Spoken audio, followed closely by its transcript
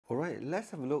Alright,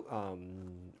 let's have a look.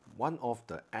 One of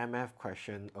the MF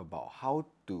question about how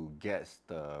to get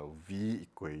the V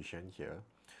equation here.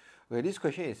 Okay, this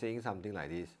question is saying something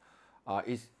like this.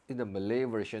 It's in the Malay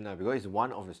version because it's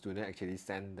one of the students actually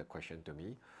sent the question to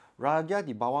me. Raja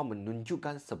di bawah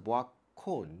menunjukkan sebuah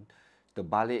kon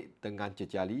terbalik dengan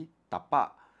jejali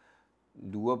tapak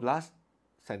 12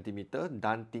 cm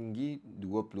dan tinggi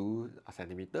 20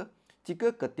 cm.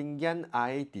 Jika ketinggian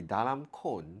air di dalam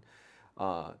kon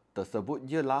tersebut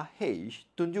ialah H,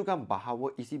 tunjukkan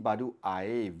bahawa isi badu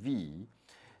air V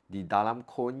di dalam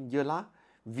kon ialah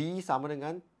V sama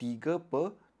dengan 3/25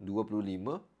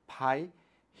 pi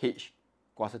H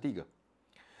kuasa 3.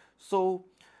 So,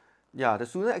 yeah, the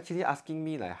student actually asking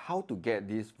me like how to get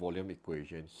this volume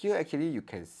equation. Here actually you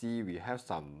can see we have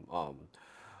some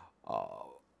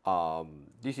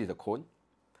this is the cone,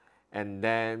 and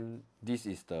then this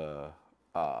is the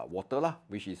water lah,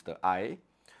 which is the air.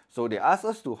 So they ask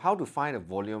us to how to find the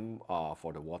volume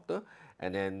for the water,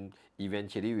 and then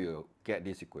eventually we will get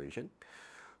this equation.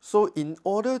 So in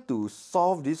order to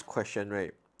solve this question,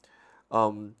 right,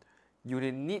 you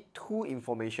need two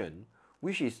information,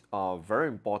 which is very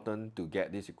important to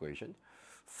get this equation.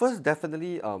 First,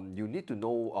 definitely, you need to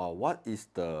know what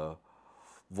is the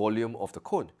volume of the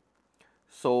cone.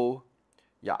 So,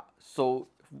 yeah, so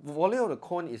volume of the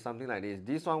cone is something like this.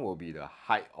 This one will be the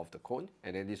height of the cone,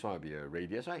 and then this one will be the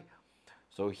radius, right?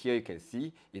 So here you can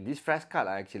see in this flashcard,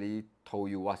 I actually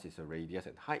told you what is the radius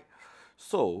and height.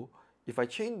 So if I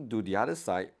change to the other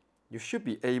side, you should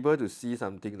be able to see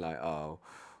something like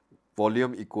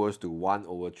volume equals to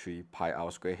 1/3 pi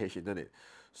r square h, isn't it?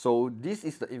 So this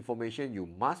is the information you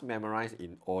must memorize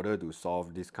in order to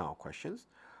solve this kind of questions.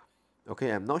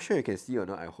 Okay, I'm not sure you can see or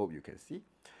not. I hope you can see.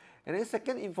 And then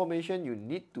second information you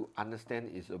need to understand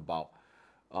is about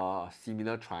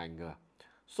similar triangle.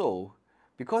 So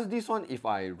because this one, if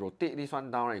I rotate this one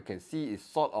down, you can see it's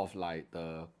sort of like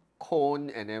the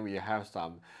cone, and then we have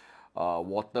some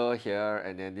water here,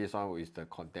 and then this one is the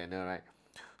container, right?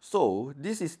 So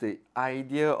this is the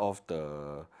idea of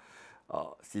the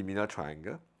similar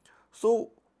triangle. So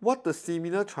what the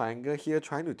similar triangle here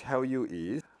trying to tell you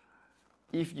is,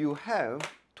 if you have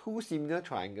two similar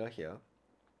triangle here,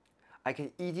 I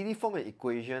can easily form an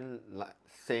equation like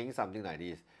saying something like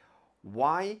this.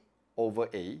 Y over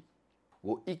A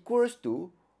will equals to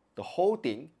the whole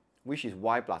thing, which is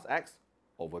y plus x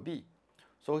over B.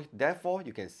 So therefore,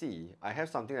 you can see I have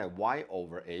something like y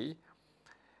over A,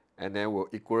 and then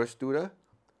will equals to the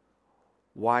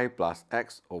y plus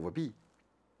x over B.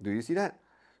 Do you see that?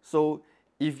 So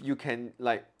if you can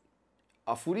like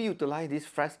fully utilize this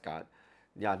flashcard,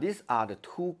 yeah, these are the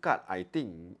two cards I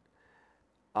think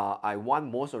I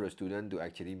want most of the students to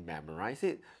actually memorize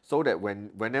it, so that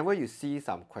whenever you see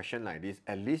some question like this,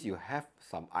 at least you have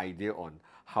some idea on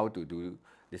how to do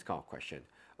this kind of question.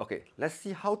 Okay, let's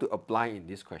see how to apply in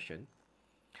this question.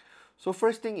 So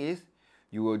first thing is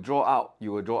you will draw out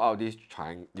this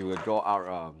triangle. You will draw out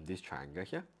this triangle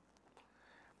here,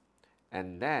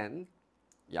 and then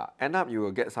yeah, end up you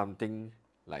will get something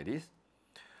like this.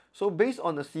 So based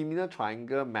on the similar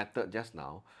triangle method just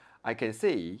now, I can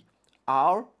say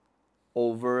R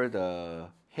over the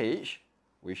H,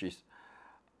 which is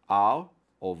R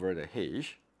over the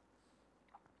H,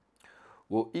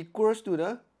 will equals to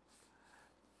the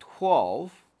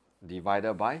 12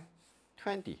 divided by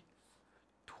 20.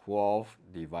 12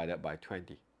 divided by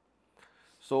 20.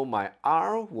 So my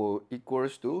R will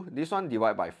equals to, this one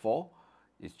divided by 4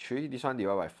 is 3, this one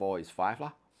divided by 4 is 5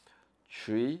 lah.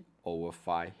 3 over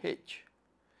 5H.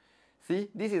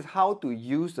 See, this is how to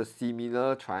use the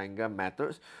similar triangle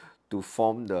methods to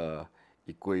form the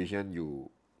equation you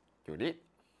need.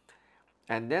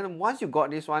 And then once you got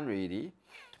this one ready,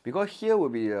 because here will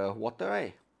be the water,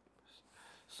 right?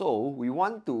 So we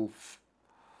want to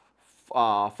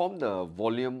form the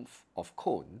volume of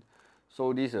cone.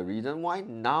 So this is the reason why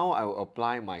now I will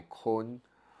apply my cone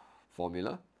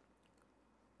formula,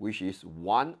 which is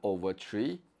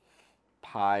 1/3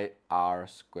 pi r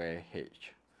square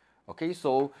h. Okay,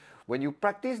 so when you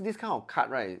practice this kind of card,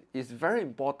 right, it's very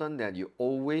important that you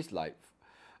always like,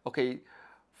 okay,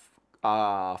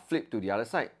 flip to the other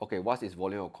side. Okay, what's its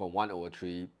volume of cone?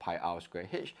 1/3 pi r square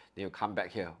h. Then you come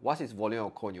back here. What's its volume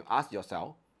of cone? You ask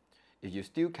yourself. If you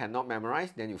still cannot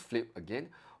memorize, then you flip again,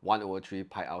 1/3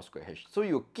 pi r square h. So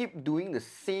you keep doing the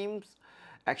same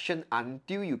action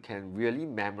until you can really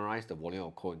memorize the volume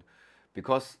of cone,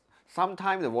 because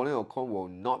sometimes the volume of cone will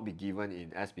not be given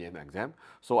in SPM exam.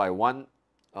 So I want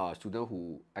students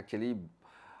who actually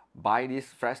buy this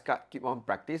flashcard, keep on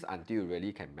practice until you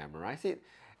really can memorize it.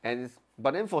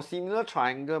 But then for similar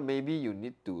triangle, maybe you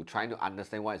need to try to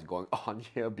understand what is going on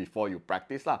here before you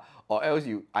practice lah. Or else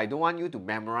I don't want you to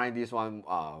memorize this one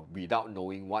without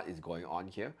knowing what is going on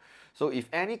here. So if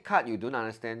any card you don't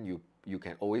understand, you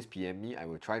can always PM me. I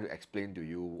will try to explain to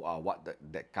you what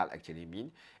that card actually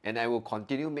mean. And I will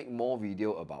continue make more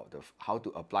video about how to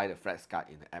apply the flashcard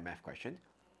in the MF question.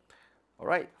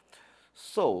 Alright,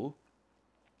 so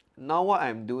now what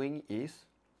I'm doing is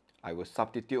I will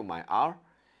substitute my R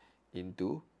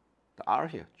into the R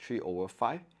here, 3 over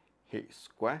 5 h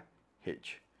square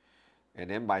h. And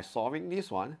then by solving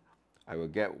this one, I will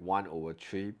get 1 over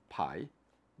 3 pi.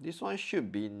 This one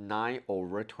should be 9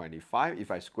 over 25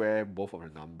 if I square both of the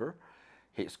number.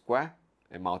 H square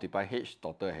and multiply h,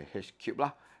 total h cube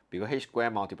lah. Because h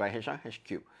square multiply h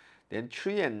cube. Then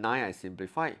 3 and 9 I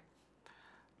simplify.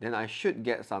 Then I should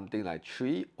get something like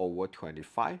 3 over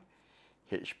 25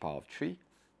 h power of 3.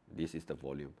 This is the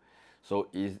volume. So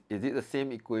is it the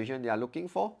same equation they are looking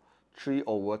for? 3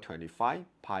 over 25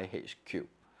 pi h cube.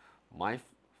 My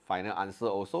final answer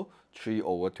also 3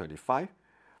 over 25.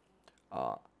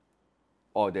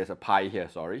 Oh, there's a pi here,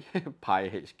 sorry. Pi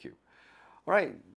h cube. Alright,